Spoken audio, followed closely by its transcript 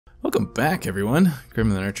Welcome back, everyone.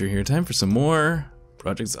 Grim and Archer here. Time for some more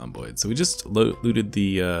Project Zomboid. So we just looted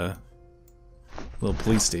the little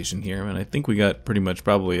police station here, and I think we got pretty much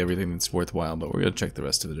probably everything that's worthwhile, but we're going to check the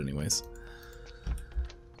rest of it anyways.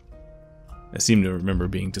 I seem to remember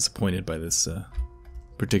being disappointed by this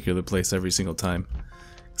particular place every single time.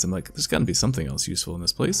 Because I'm like, there's got to be something else useful in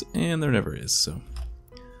this place, and there never is, so...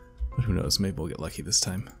 But who knows, maybe we'll get lucky this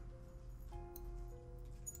time.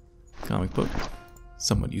 Comic book.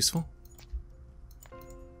 Somewhat useful.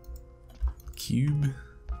 Cube.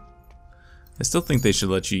 I still think they should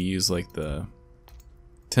let you use like the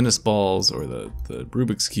tennis balls or the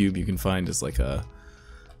Rubik's Cube you can find as like a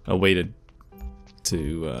way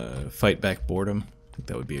to fight back boredom. I think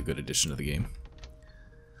that would be a good addition to the game.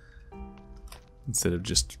 Instead of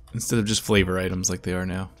just flavor items like they are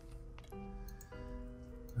now.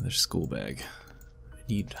 Another school bag. I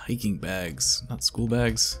need hiking bags, not school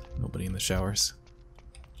bags. Nobody in the showers.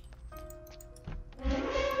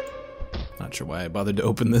 Not sure why I bothered to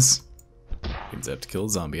open this. Means I have to kill a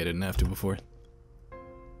zombie I didn't have to before.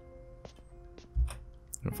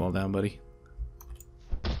 Gonna fall down, buddy.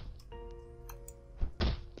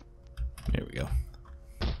 There we go.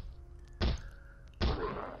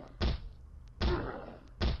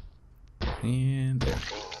 And there.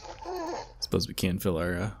 Suppose we can fill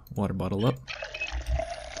our water bottle up.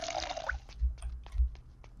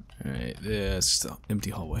 Alright, yeah, it's just an empty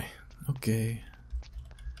hallway. Okay.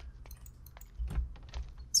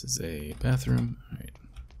 This is a bathroom. Alright.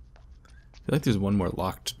 I feel like there's one more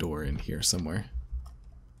locked door in here somewhere.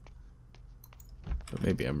 But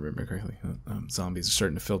maybe I'm remembering correctly. Zombies are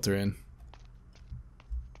starting to filter in.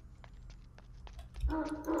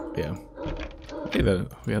 Yeah. Hey,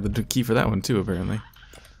 we have the key for that one too, apparently.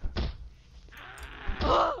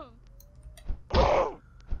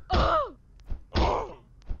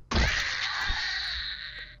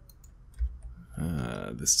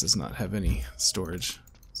 This does not have any storage.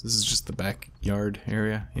 So this is just the backyard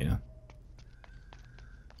area, yeah.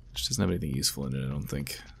 Which doesn't have anything useful in it, I don't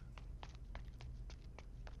think.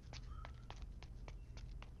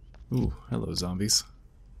 Ooh, hello zombies.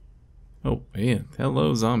 Oh, yeah,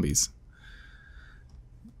 hello zombies.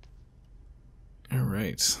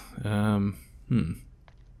 Alright,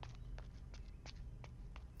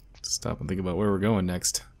 Stop and think about where we're going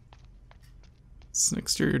next. Is this an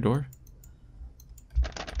exterior door?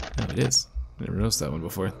 Oh, it is. I never noticed that one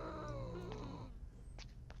before.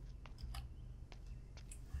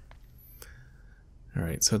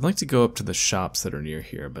 Alright, so I'd like to go up to the shops that are near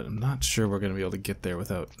here, but I'm not sure we're going to be able to get there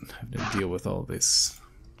without having to deal with all this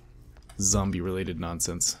zombie-related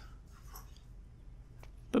nonsense.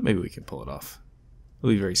 But maybe we can pull it off.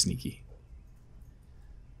 It'll be very sneaky.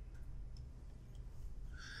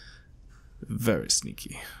 Very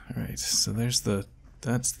sneaky. Alright, so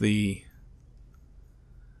that's the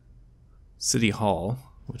City Hall,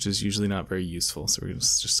 which is usually not very useful, so we're going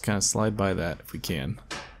to just kind of slide by that if we can.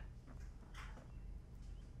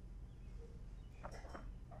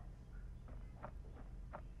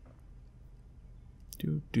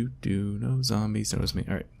 No zombies notice me.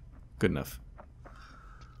 Alright, good enough.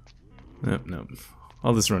 Nope, nope.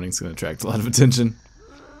 All this running's going to attract a lot of attention.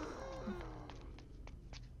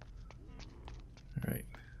 Alright.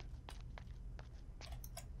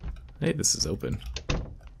 Hey, this is open.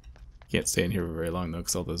 Can't stay in here for very long though,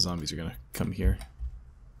 because all those zombies are gonna come here.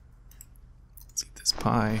 Let's eat this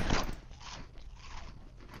pie.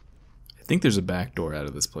 I think there's a back door out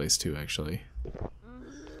of this place too, actually.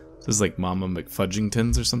 This is like Mama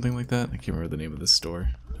McFudgington's or something like that. I can't remember the name of this store.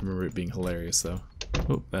 I remember it being hilarious though.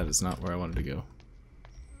 Oh, that is not where I wanted to go.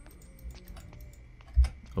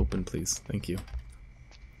 Open, please. Thank you.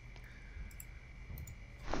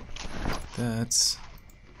 That's...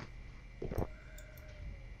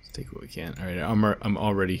 Take what we can. Alright, I'm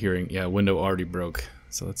already hearing... Yeah, window already broke.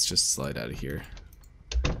 So let's just slide out of here.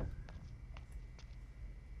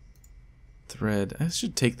 Thread. I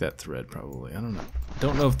should take that thread, probably. I don't know.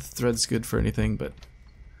 Don't know if the thread's good for anything, but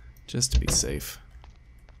just to be safe.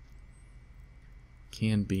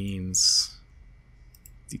 Canned beans.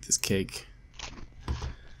 Let's eat this cake.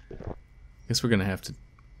 Guess we're gonna have to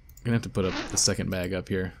put up the second bag up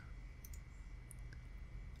here.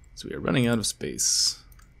 So we are running out of space.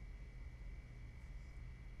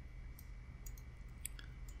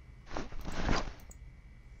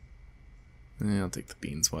 Yeah, I'll take the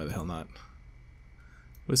beans. Why the hell not?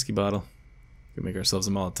 Whiskey bottle. We can make ourselves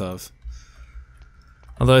a Molotov.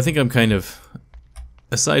 Although I think I'm kind of,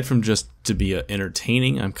 aside from just to be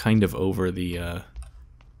entertaining, I'm kind of over the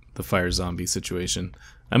fire zombie situation.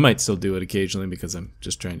 I might still do it occasionally because I'm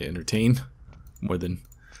just trying to entertain more than,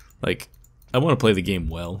 like, I want to play the game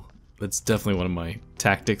well, That's definitely one of my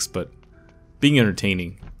tactics, but being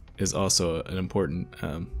entertaining is also an important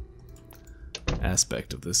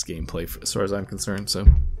aspect of this gameplay as far as I'm concerned. So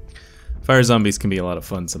fire zombies can be a lot of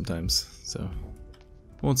fun sometimes, so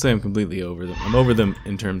I won't say I'm completely over them. I'm over them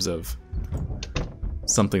in terms of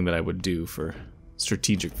something that I would do for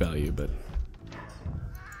strategic value, but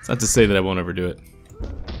it's not to say that I won't ever do it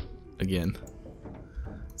again.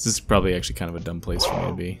 This is probably actually kind of a dumb place for me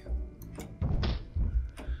to be,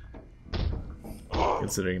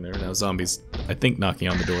 considering there are now zombies, I think, knocking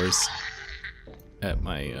on the doors at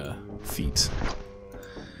my feet.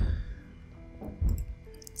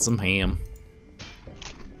 Some ham.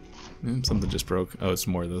 Something just broke. Oh, it's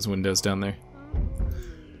more of those windows down there.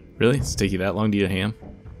 Really? Does it take you that long to eat a ham?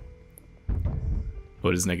 Oh,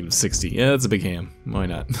 it is -60. Yeah, that's a big ham. Why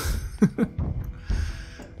not?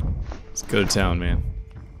 Let's go to town, man.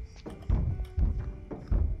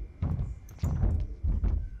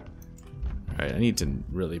 Alright, I need to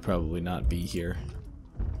really probably not be here.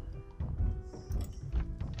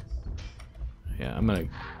 Yeah, I'm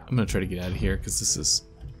gonna try to get out of here because this is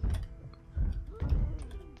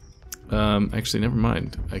actually, never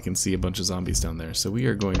mind. I can see a bunch of zombies down there. So we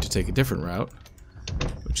are going to take a different route,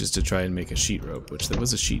 which is to try and make a sheet rope, which there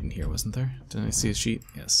was a sheet in here, wasn't there? Didn't I see a sheet?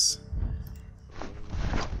 Yes.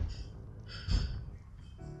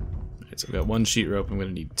 Alright, so we've got 1 sheet rope. I'm going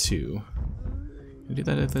to need 2. Can I do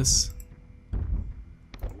that at this?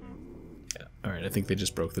 Yeah. Alright, I think they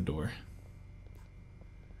just broke the door.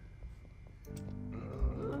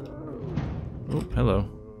 Oh,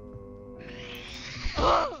 hello.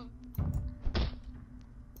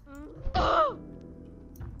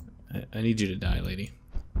 I need you to die, lady.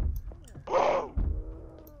 I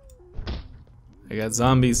got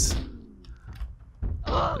zombies.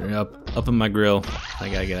 They're up in my grill. I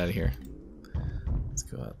gotta get out of here. Let's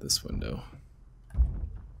go out this window.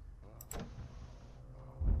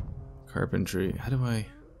 Carpentry. How do I...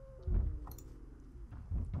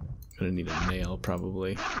 I'm gonna need a nail,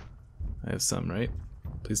 probably. I have some, right?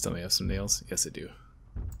 Please tell me I have some nails. Yes, I do.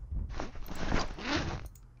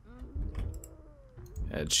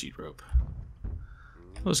 Add sheet rope.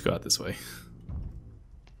 I'll just go out this way.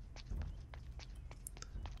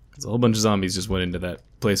 Because a whole bunch of zombies just went into that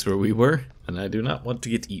place where we were, and I do not want to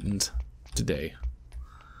get eaten today.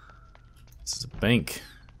 This is a bank.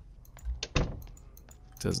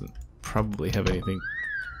 Doesn't probably have anything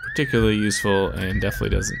particularly useful, and definitely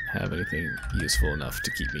doesn't have anything useful enough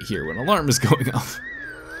to keep me here when an alarm is going off.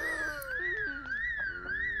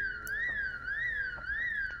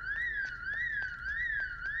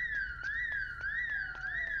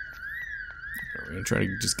 We're gonna try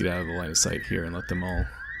to just get out of the line of sight here and let them all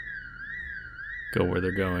go where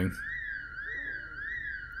they're going.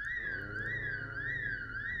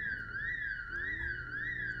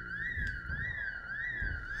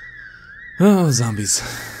 Oh, zombies.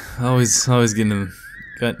 Always getting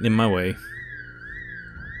in my way.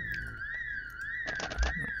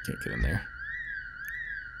 Can't get in there.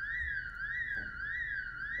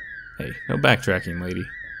 Hey, no backtracking, lady.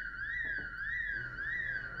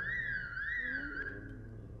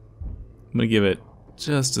 I'm gonna give it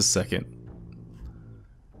just a second.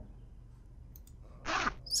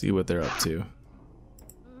 See what they're up to.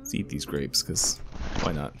 Let's eat these grapes, because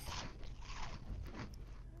why not?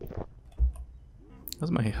 How's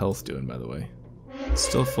my health doing, by the way?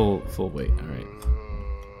 Still full weight. All right.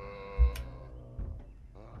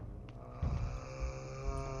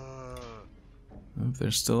 Well, they're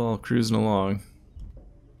still all cruising along.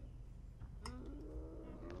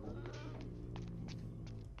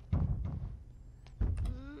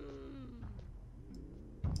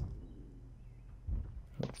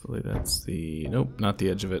 Hopefully that's the... Nope, not the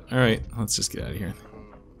edge of it. Alright, let's just get out of here.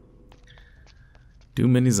 Too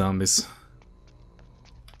many zombies.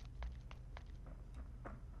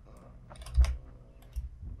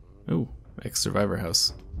 Oh, ex-survivor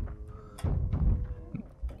house.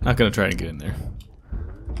 Not gonna try and get in there.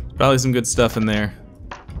 Probably some good stuff in there,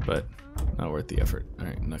 but not worth the effort.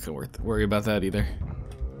 Alright, not gonna worry about that either.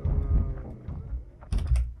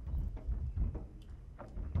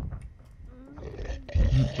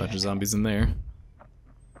 Bunch of zombies in there.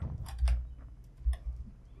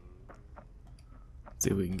 Let's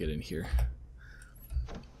see if we can get in here.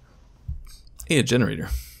 Hey, a generator.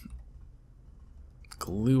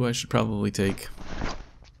 Glue I should probably take.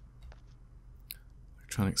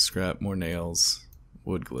 Electronic scrap, more nails,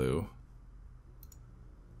 wood glue.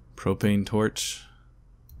 Propane torch.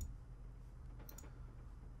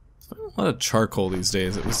 A lot of charcoal these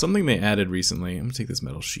days. It was something they added recently. I'm gonna take this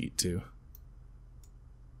metal sheet too.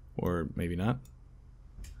 Or maybe not.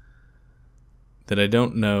 that I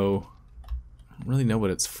don't know. I don't really know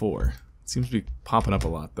what it's for. It seems to be popping up a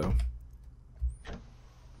lot, though.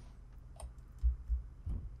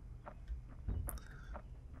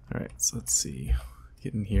 Alright, so let's see.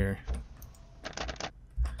 Get in here. I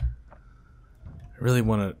really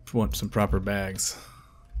want some proper bags.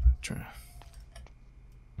 Try.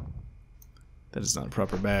 That is not a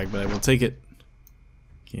proper bag, but I will take it.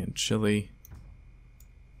 Canned chili.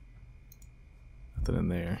 Nothing in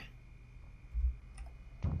there.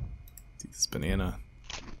 Let's eat this banana.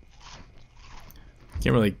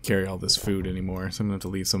 Can't really carry all this food anymore, so I'm gonna have to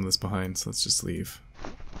leave some of this behind. So let's just leave.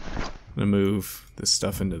 I'm gonna move this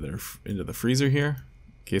stuff into the freezer here,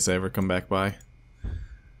 in case I ever come back by.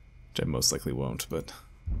 Which I most likely won't, but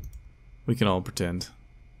we can all pretend.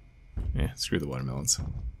 Yeah, screw the watermelons.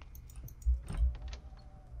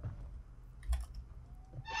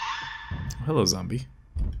 Hello, zombie.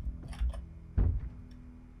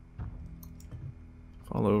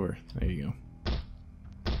 Fall over. There you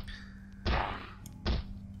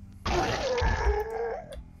go.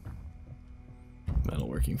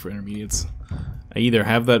 Metalworking for intermediates. I either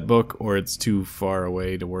have that book or it's too far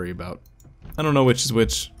away to worry about. I don't know which is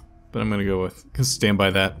which, but I'm gonna go with, because stand by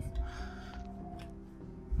that.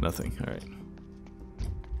 Nothing. Alright.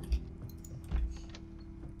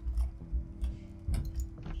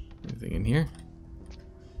 Anything in here?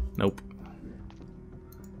 Nope.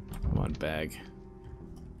 Come on, bag.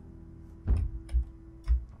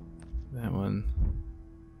 That one.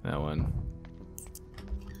 That one.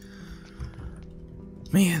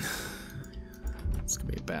 Man. It's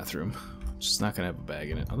gonna be a bathroom. Just not gonna have a bag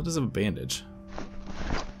in it. Oh, it does have a bandage.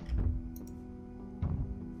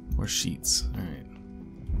 More sheets. Alright.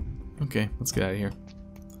 Okay, let's get out of here.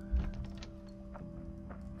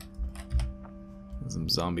 There's some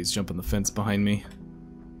zombies jumping the fence behind me.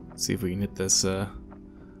 Let's see if we can hit this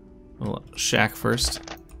little shack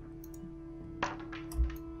first.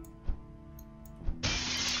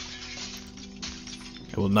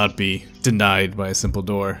 I will not be denied by a simple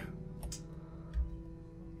door.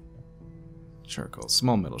 Charcoal,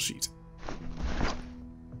 small metal sheet.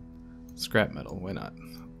 Scrap metal, why not?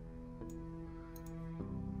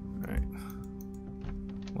 Alright.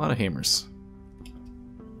 A lot of hammers.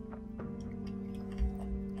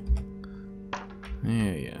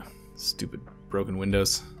 Yeah. Stupid broken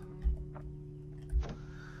windows.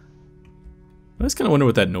 I just kind of wonder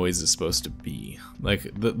what that noise is supposed to be.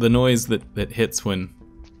 Like, the noise that hits when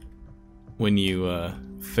you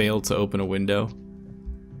fail to open a window.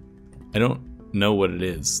 I don't know what it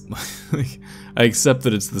is. Like, I accept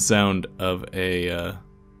that it's the sound of a... I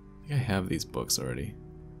think I have these books already.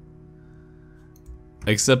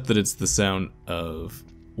 I accept that it's the sound of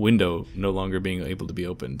window no longer being able to be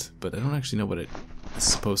opened, but I don't actually know what it is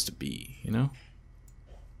supposed to be, you know?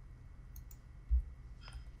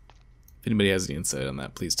 If anybody has any insight on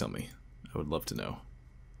that, please tell me. I would love to know.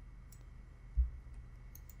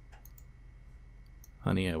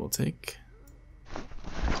 Honey, I will take.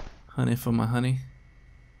 Honey for my honey.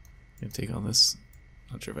 Gonna take all this.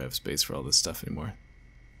 Not sure if I have space for all this stuff anymore.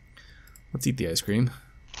 Let's eat the ice cream.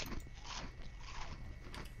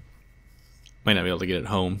 Might not be able to get it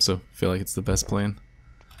home, so I feel like it's the best plan.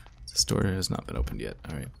 The store has not been opened yet.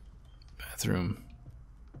 Alright. Bathroom.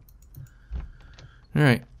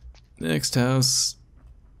 Alright. Next house.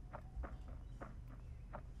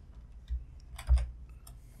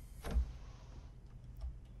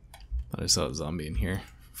 Thought I saw a zombie in here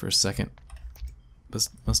for a second. This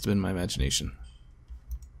must have been my imagination.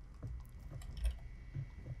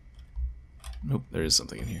 Nope, there is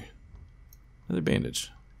something in here. Another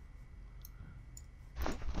bandage.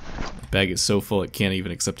 The bag is so full it can't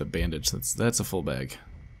even accept a bandage. That's a full bag.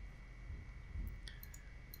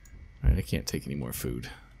 Alright, I can't take any more food.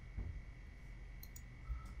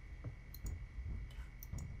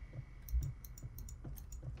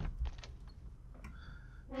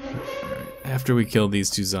 After we kill these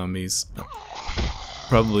two zombies, I'll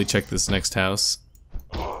probably check this next house,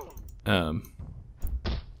 and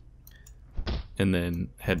then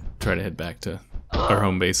try to head back to our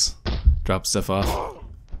home base, drop stuff off.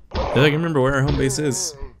 I think I can remember where our home base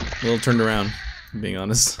is. A little turned around, if I'm being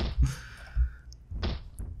honest.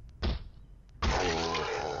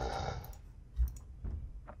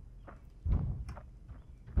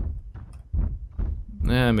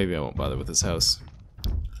 Maybe I won't bother with this house.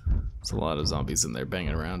 There's a lot of zombies in there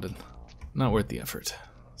banging around and not worth the effort.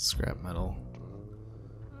 Scrap metal.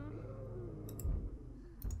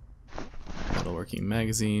 Metalworking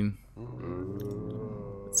magazine.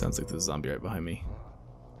 It sounds like there's a zombie right behind me.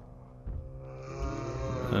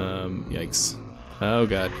 Yikes. Oh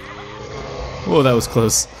god. Whoa, that was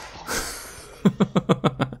close.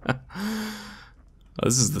 Oh,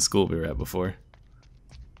 this is the school we were at before.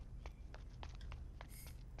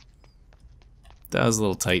 That was a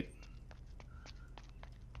little tight.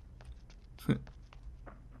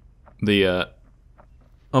 The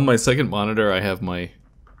on my second monitor, I have my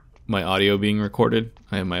audio being recorded.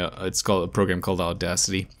 I have my it's called a program called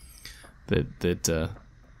Audacity that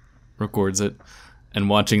records it. And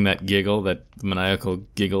watching that giggle, that maniacal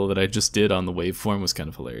giggle that I just did on the waveform was kind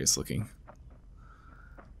of hilarious looking.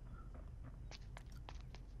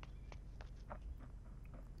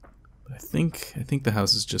 But I think the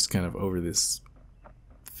house is just kind of over this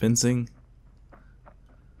fencing.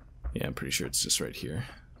 Yeah, I'm pretty sure it's just right here.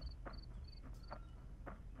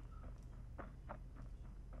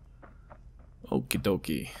 Okie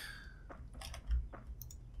dokie.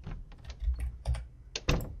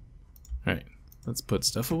 Alright, let's put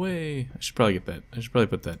stuff away. I should probably get that. I should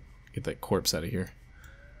probably get that corpse out of here.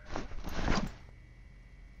 I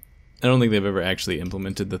don't think they've ever actually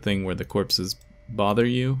implemented the thing where the corpses bother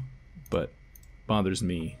you, but bothers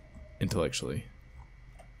me intellectually.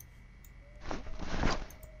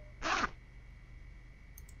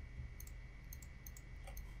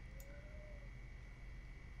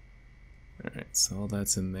 Alright, so all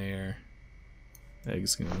that's in there.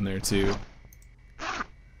 Eggs can go in there too.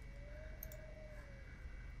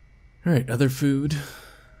 Alright, other food.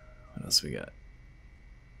 What else we got?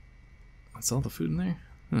 That's all the food in there?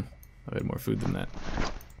 I had more food than that.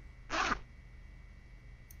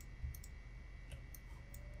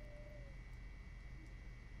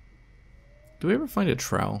 Do we ever find a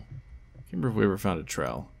trowel? I can't remember if we ever found a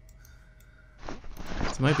trowel. So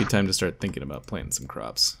it might be time to start thinking about planting some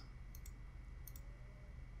crops.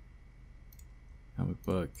 Comic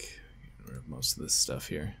book. Get rid of most of this stuff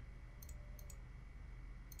here.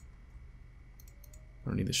 I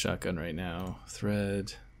don't need the shotgun right now.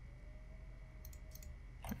 Thread.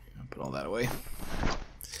 I'll put all that away.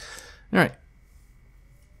 Alright.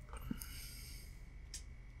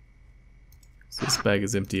 So this bag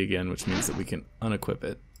is empty again, which means that we can unequip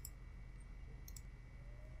it.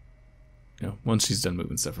 You know, once she's done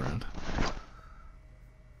moving stuff around.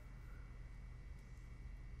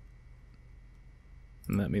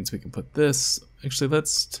 And that means we can put this. Actually,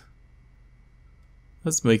 let's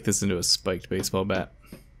make this into a spiked baseball bat.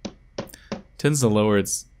 Tends to lower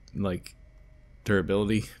its like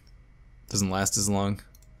durability. Doesn't last as long,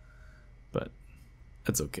 but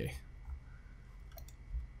that's okay.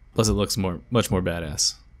 Plus, it looks much more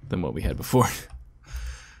badass than what we had before.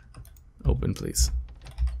 Open, please.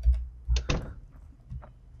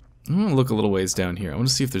 I'm gonna look a little ways down here. I want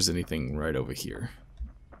to see if there's anything right over here.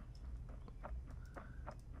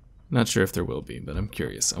 Not sure if there will be, but I'm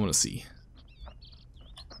curious. I want to see.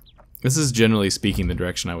 This is generally speaking the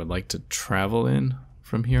direction I would like to travel in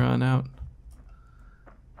from here on out.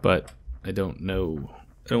 But I don't know.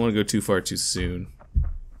 I don't want to go too far too soon.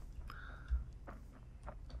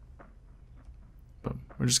 But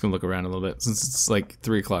we're just going to look around a little bit since it's like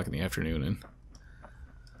 3 o'clock in the afternoon and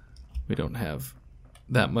we don't have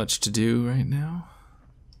that much to do right now.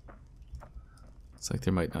 It's like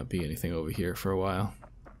there might not be anything over here for a while.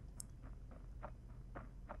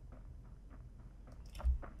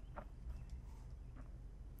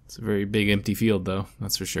 It's a very big empty field though,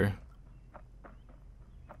 that's for sure.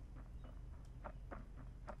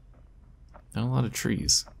 Not a lot of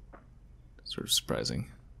trees. Sort of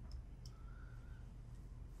surprising.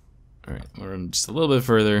 Alright, we'll run just a little bit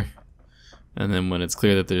further. And then when it's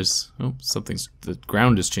clear that there's... Oh, the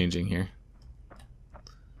ground is changing here.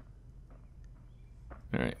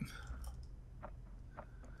 Alright.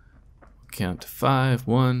 Count to 5.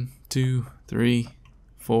 1, 2, 3,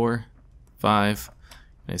 4, 5.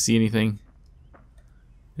 Can I see anything?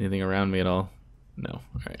 Anything around me at all? No.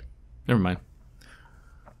 Alright. Never mind.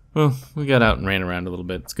 Well, we got out and ran around a little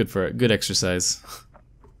bit. It's good for a good exercise.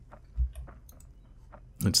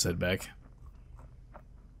 Let's head back.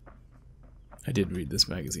 I did read this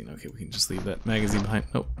magazine. Okay, we can just leave that magazine behind.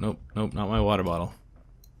 Nope, nope, nope, not my water bottle.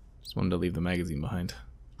 Just wanted to leave the magazine behind.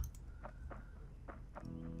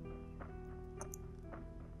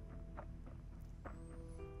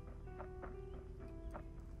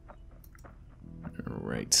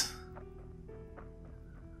 Alright.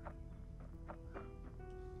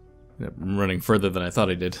 I'm running further than I thought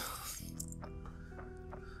I did.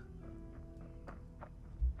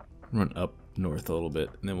 Run up north a little bit,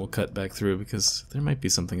 and then we'll cut back through because there might be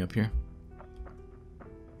something up here.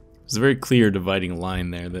 There's a very clear dividing line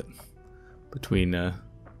there that between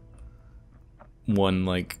one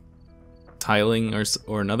like tiling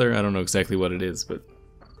or another. I don't know exactly what it is, but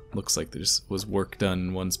looks like there was work done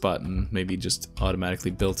in one spot and maybe just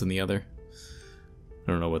automatically built in the other.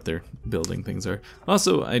 don't know what their building things are.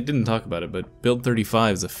 Also, I didn't talk about it, but Build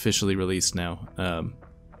 35 is officially released now,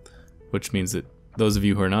 which means that those of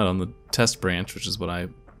you who are not on the test branch, which is what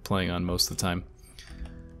I'm playing on most of the time,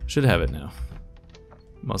 should have it now.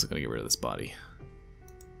 I'm also going to get rid of this body.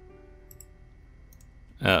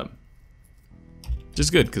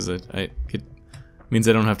 Just good, because it means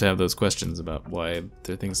I don't have to have those questions about why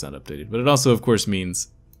their thing's not updated. But it also, of course, means,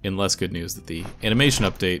 in less good news, that the animation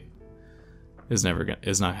update is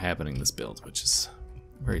not happening this build, which is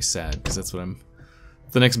very sad, because that's what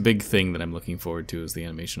the next big thing that I'm looking forward to is the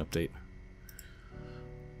animation update.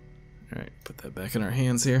 Alright, put that back in our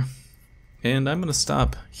hands here. And I'm going to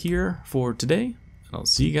stop here for today, and I'll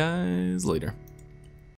see you guys later.